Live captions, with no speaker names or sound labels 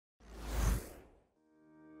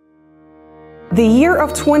The year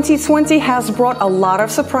of 2020 has brought a lot of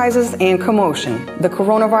surprises and commotion. The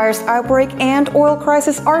coronavirus outbreak and oil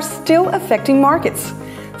crisis are still affecting markets.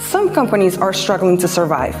 Some companies are struggling to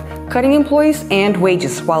survive, cutting employees and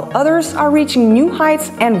wages, while others are reaching new heights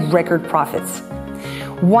and record profits.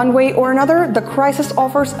 One way or another, the crisis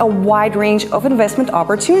offers a wide range of investment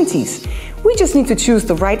opportunities. We just need to choose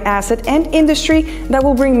the right asset and industry that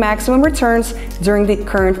will bring maximum returns during the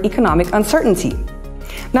current economic uncertainty.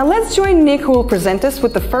 Now let's join Nick, who will present us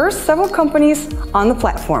with the first several companies on the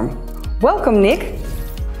platform. Welcome, Nick.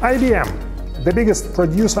 IBM, the biggest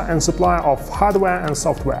producer and supplier of hardware and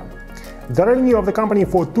software. The revenue of the company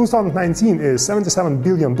for 2019 is $77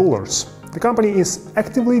 billion. The company is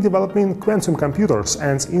actively developing quantum computers,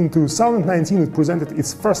 and in 2019 it presented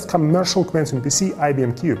its first commercial quantum PC,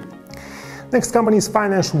 IBM Cube. Next company's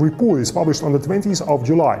financial report is published on the 20th of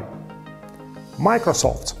July.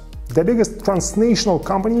 Microsoft, the biggest transnational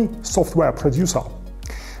company software producer.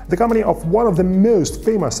 The company of one of the most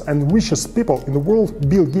famous and richest people in the world,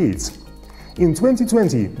 Bill Gates. In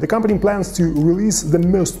 2020, the company plans to release the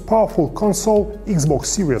most powerful console, Xbox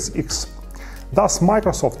Series X. Thus,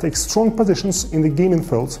 Microsoft takes strong positions in the gaming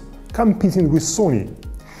field, competing with Sony.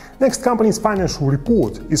 Next company's financial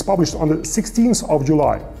report is published on the 16th of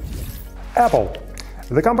July. Apple,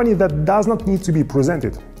 the company that does not need to be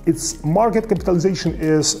presented. Its market capitalization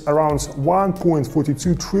is around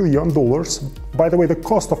 $1.42 trillion. By the way, the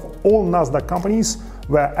cost of all Nasdaq companies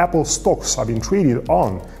where Apple stocks are being traded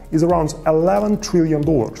on is around $11 trillion.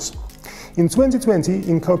 In 2020,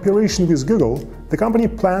 in cooperation with Google, the company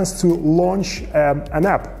plans to launch an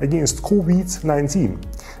app against COVID-19.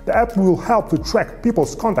 The app will help to track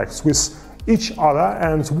people's contacts with each other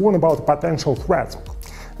and warn about a potential threat.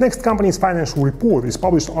 Next company's financial report is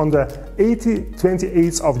published on the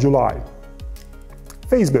 28th of July.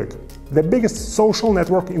 Facebook, the biggest social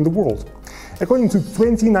network in the world. According to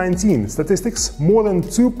 2019 statistics, more than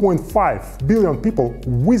 2.5 billion people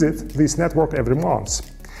visit this network every month.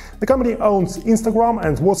 The company owns Instagram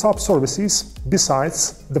and WhatsApp services.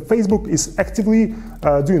 Besides, the Facebook is actively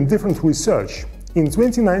doing different research. In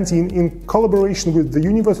 2019, in collaboration with the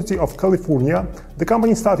University of California, the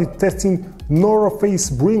company started testing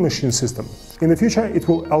neuroface brain machine system. In the future, it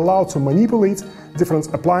will allow to manipulate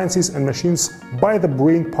different appliances and machines by the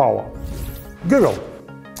brain power. Google,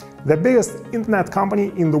 the biggest internet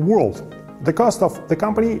company in the world. The cost of the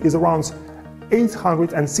company is around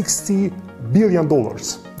 $860 billion.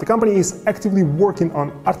 The company is actively working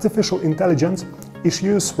on artificial intelligence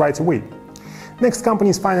issues right away. Next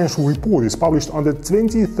company's financial report is published on the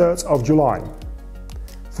 23rd of July.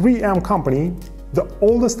 3M Company, the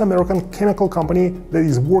oldest American chemical company that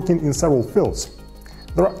is working in several fields.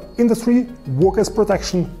 There are industry, workers'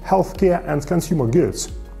 protection, healthcare and consumer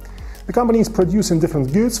goods. The company is producing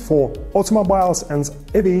different goods for automobiles and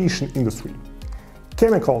aviation industry.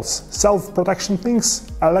 Chemicals, self-protection things,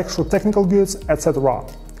 electrotechnical goods, etc.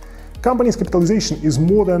 Company's capitalization is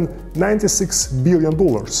more than $96 billion.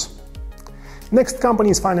 Next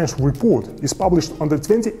company's financial report is published on the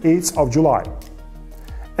 28th of July.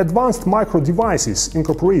 Advanced Micro Devices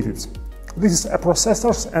Incorporated. This is a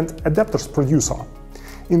processors and adapters producer.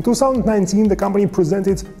 In 2019, the company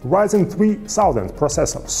presented Ryzen 3000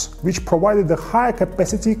 processors, which provided the higher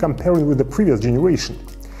capacity comparing with the previous generation.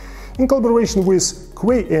 In collaboration with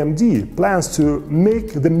Cray AMD, plans to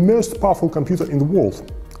make the most powerful computer in the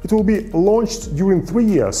world. It will be launched during 3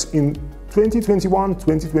 years in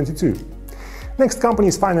 2021-2022. Next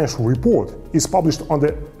company's financial report is published on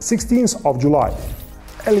the 16th of July.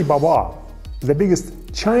 Alibaba, the biggest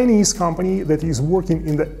Chinese company that is working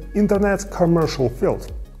in the internet commercial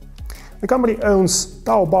field. The company owns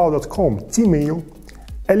Taobao.com, Tmail,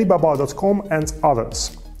 Alibaba.com and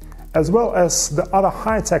others. As well as the other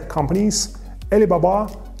high-tech companies, Alibaba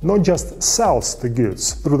not just sells the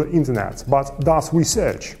goods through the internet, but does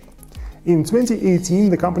research. In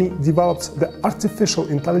 2018, the company developed the artificial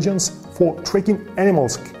intelligence for tracking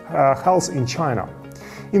animals' health in China.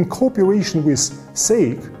 In cooperation with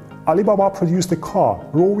SAIC, Alibaba produced the car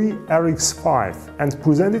Rovi RX-5 and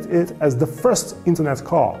presented it as the first internet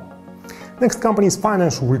car. Next company's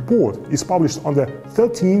financial report is published on the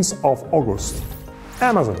 13th of August.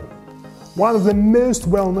 Amazon, one of the most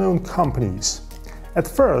well-known companies. At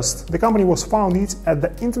first, the company was founded at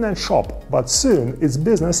the internet shop, but soon its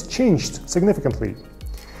business changed significantly.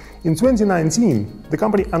 In 2019, the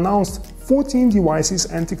company announced 14 devices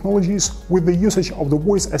and technologies with the usage of the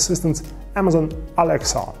voice assistant Amazon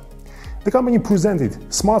Alexa. The company presented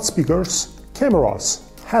smart speakers,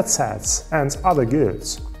 cameras, headsets, and other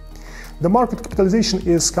goods. The market capitalization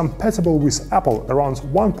is compatible with Apple, around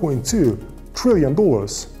 $1.2 trillion.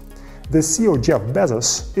 The CEO Jeff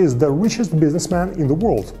Bezos is the richest businessman in the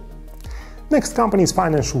world. Next company's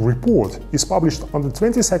financial report is published on the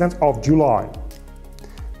 22nd of July.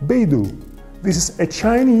 Baidu. This is a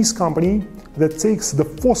Chinese company that takes the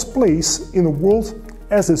 4th place in the world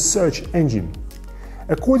as a search engine.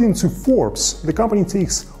 According to Forbes, the company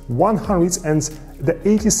takes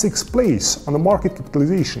 186th place on the market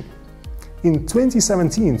capitalization. In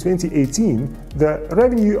 2017-2018, the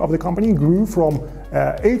revenue of the company grew from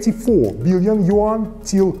 84 billion yuan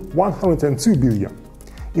till 102 billion.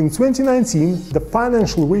 In 2019, the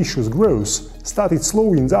financial ratios growth started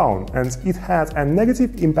slowing down and it had a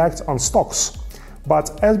negative impact on stocks.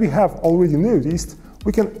 But as we have already noticed,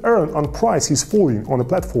 we can earn on prices falling on the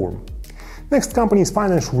platform. Next company's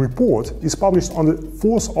financial report is published on the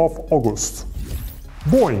 4th of August.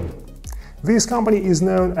 Boeing. This company is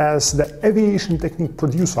known as the aviation technique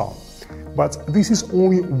producer, but this is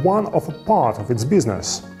only one of a part of its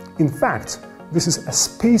business. In fact, this is a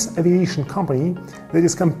space aviation company that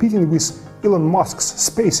is competing with Elon Musk's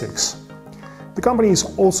SpaceX. The company is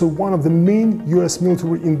also one of the main US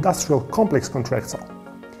military industrial complex contractor.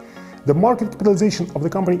 The market capitalization of the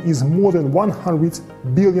company is more than $100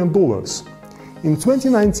 billion. In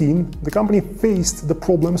 2019, the company faced the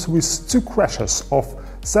problems with 2 crashes of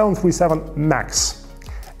 737 MAX.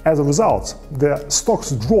 As a result, the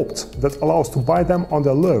stocks dropped that allows to buy them on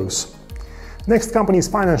their lows. Next company's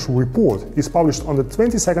financial report is published on the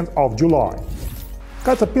 22nd of July.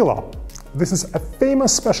 Caterpillar. This is a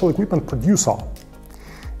famous special equipment producer.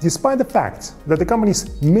 Despite the fact that the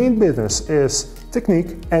company's main business is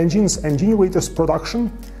technique, engines and generators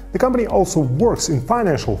production, the company also works in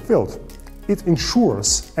financial field. It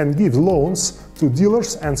insures and gives loans to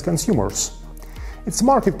dealers and consumers. Its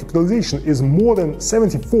market capitalization is more than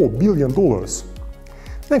 $74 billion.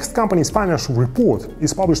 Next company's financial report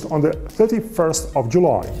is published on the 31st of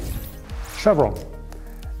July. Chevron.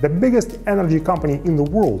 The biggest energy company in the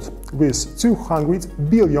world with $200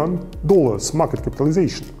 billion market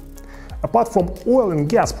capitalization. Apart from oil and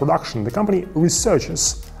gas production, the company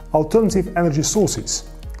researches alternative energy sources.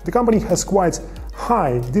 The company has quite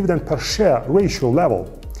high dividend per share ratio level.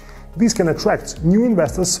 This can attract new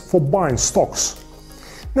investors for buying stocks.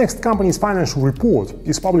 Next company's financial report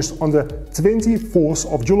is published on the 24th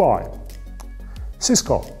of July.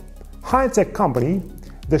 Cisco. High-tech company,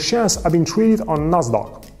 the shares are being traded on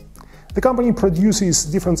Nasdaq. The company produces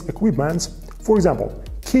different equipment, for example,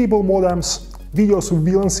 cable modems, video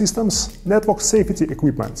surveillance systems, network safety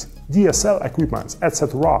equipment, DSL equipment,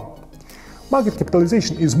 etc. Market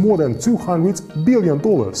capitalization is more than $200 billion.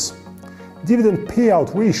 Dividend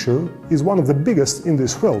payout ratio is one of the biggest in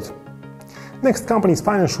this field. Next company's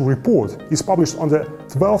financial report is published on the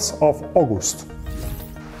 12th of August.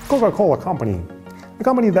 Coca-Cola Company, a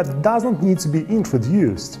company that doesn't need to be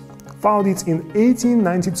introduced. Founded in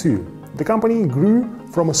 1892, the company grew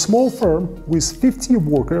from a small firm with 50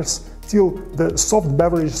 workers till the soft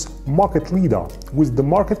beverages market leader with the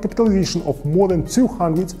market capitalization of more than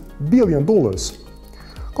 $200 billion.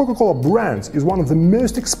 Coca-Cola brand is one of the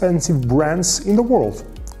most expensive brands in the world.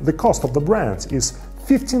 The cost of the brand is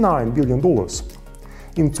 $59 billion.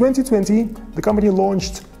 In 2020, the company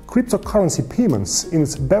launched cryptocurrency payments in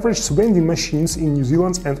its beverage vending machines in New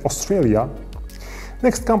Zealand and Australia.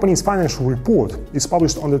 Next company's financial report is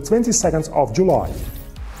published on the 22nd of July.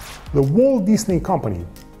 The Walt Disney Company,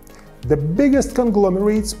 the biggest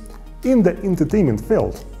conglomerate in the entertainment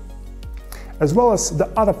field. As well as the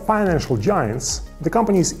other financial giants, the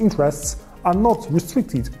company's interests are not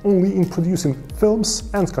restricted only in producing films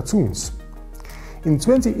and cartoons. In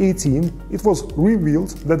 2018, it was revealed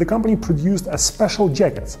that the company produced a special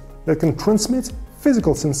jacket that can transmit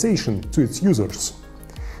physical sensation to its users.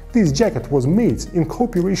 This jacket was made in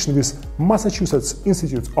cooperation with Massachusetts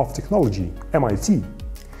Institute of Technology, MIT.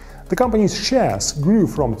 The company's shares grew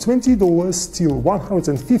from $20 till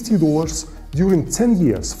 $150 during 10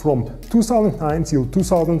 years from 2009 till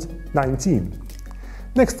 2019.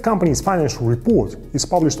 Next company's financial report is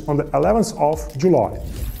published on the 11th of July.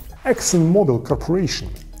 ExxonMobil Corporation,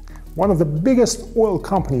 one of the biggest oil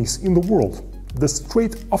companies in the world, the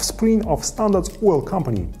straight offspring of Standard Oil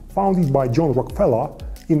Company, founded by John Rockefeller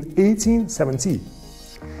in 1870.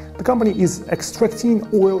 The company is extracting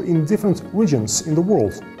oil in different regions in the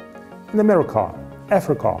world, in America,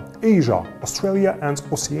 Africa, Asia, Australia and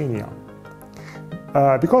Oceania.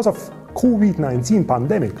 Because of COVID-19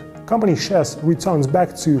 pandemic, company shares returns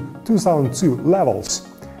back to 2002 levels,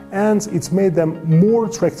 and it's made them more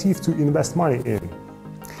attractive to invest money in.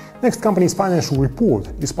 Next company's financial report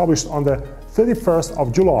is published on the 31st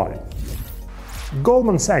of July.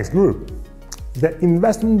 Goldman Sachs Group. the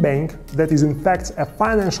investment bank that is in fact a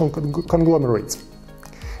financial conglomerate.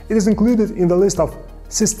 It is included in the list of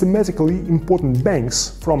systematically important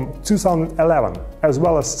banks from 2011, as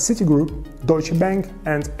well as Citigroup, Deutsche Bank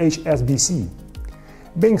and HSBC.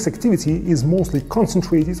 Bank's activity is mostly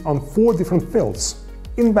concentrated on 4 different fields: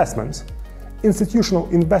 investment, institutional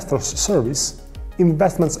investors service,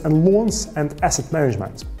 investments and loans, and asset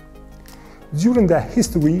management. During their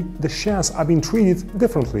history, the shares are being traded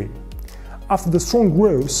differently. After the strong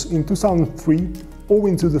growth in 2003,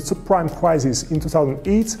 owing to the subprime crisis in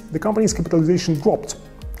 2008, the company's capitalization dropped.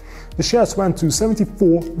 The shares went to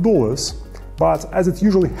 $74, but as it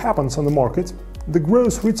usually happens on the market, the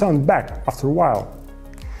growth returned back after a while.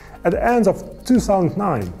 At the end of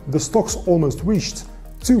 2009, the stocks almost reached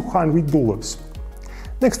 $200.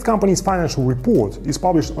 Next company's financial report is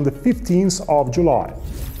published on the 15th of July.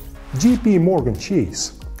 JP Morgan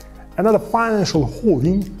Chase, another financial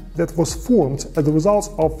holding that was formed as a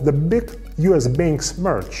result of the big US banks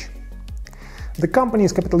merge. The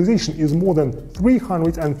company's capitalization is more than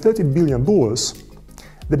 $330 billion.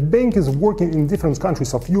 The bank is working in different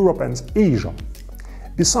countries of Europe and Asia.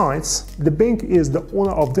 Besides, the bank is the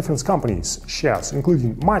owner of different companies' shares,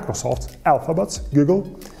 including Microsoft, Alphabet,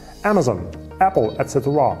 Google, Amazon, Apple,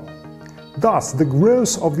 etc. Thus, the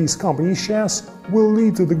growth of these companies' shares will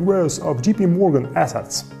lead to the growth of JP Morgan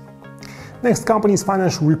assets. Next company's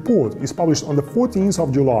financial report is published on the 14th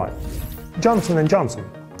of July. Johnson & Johnson.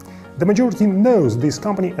 The majority knows this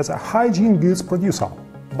company as a hygiene goods producer,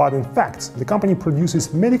 but in fact, the company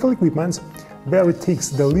produces medical equipment where it takes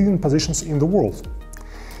the leading positions in the world.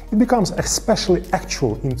 It becomes especially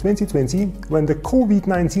actual in 2020 when the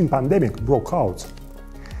COVID-19 pandemic broke out.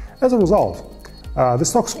 As a result, the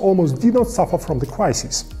stocks almost did not suffer from the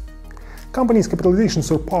crisis. Company's capitalization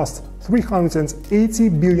surpassed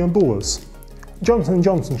 $380 billion. Johnson &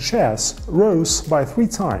 Johnson shares rose by 3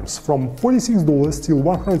 times, from $46 to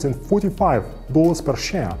 $145 per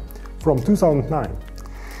share from 2009.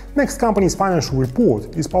 Next company's financial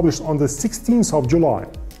report is published on the 16th of July.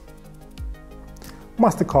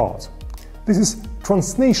 MasterCard. This is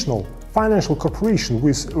transnational financial corporation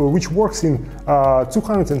which works in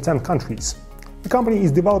 210 countries. The company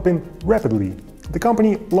is developing rapidly. The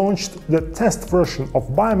company launched the test version of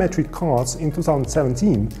biometric cards in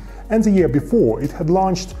 2017, and the year before it had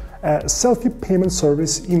launched a selfie payment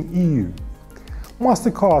service in EU.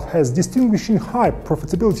 MasterCard has distinguishing high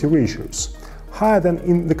profitability ratios, higher than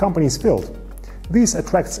in the company's field. This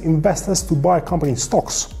attracts investors to buy company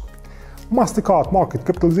stocks. MasterCard market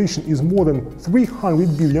capitalization is more than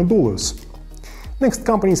 $300 billion. Next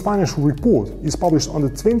company's financial report is published on the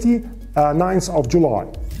 29th of July.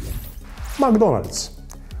 McDonald's.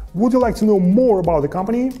 Would you like to know more about the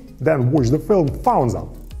company? Then watch the film Founder.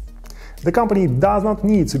 The company does not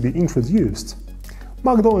need to be introduced.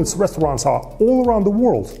 McDonald's restaurants are all around the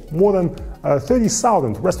world, more than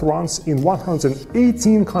 30,000 restaurants in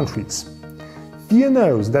 118 countries. Few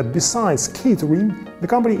knows that besides catering, the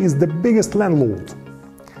company is the biggest landlord.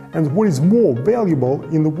 And what is more valuable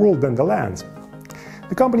in the world than the land?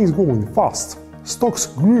 The company is growing fast. Stocks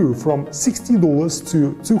grew from $60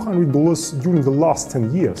 to $200 during the last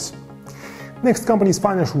 10 years. Next company's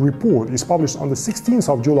financial report is published on the 16th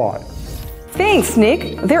of July. Thanks,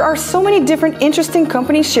 Nick. There are so many different interesting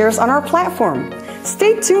company shares on our platform.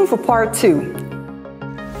 Stay tuned for part 2.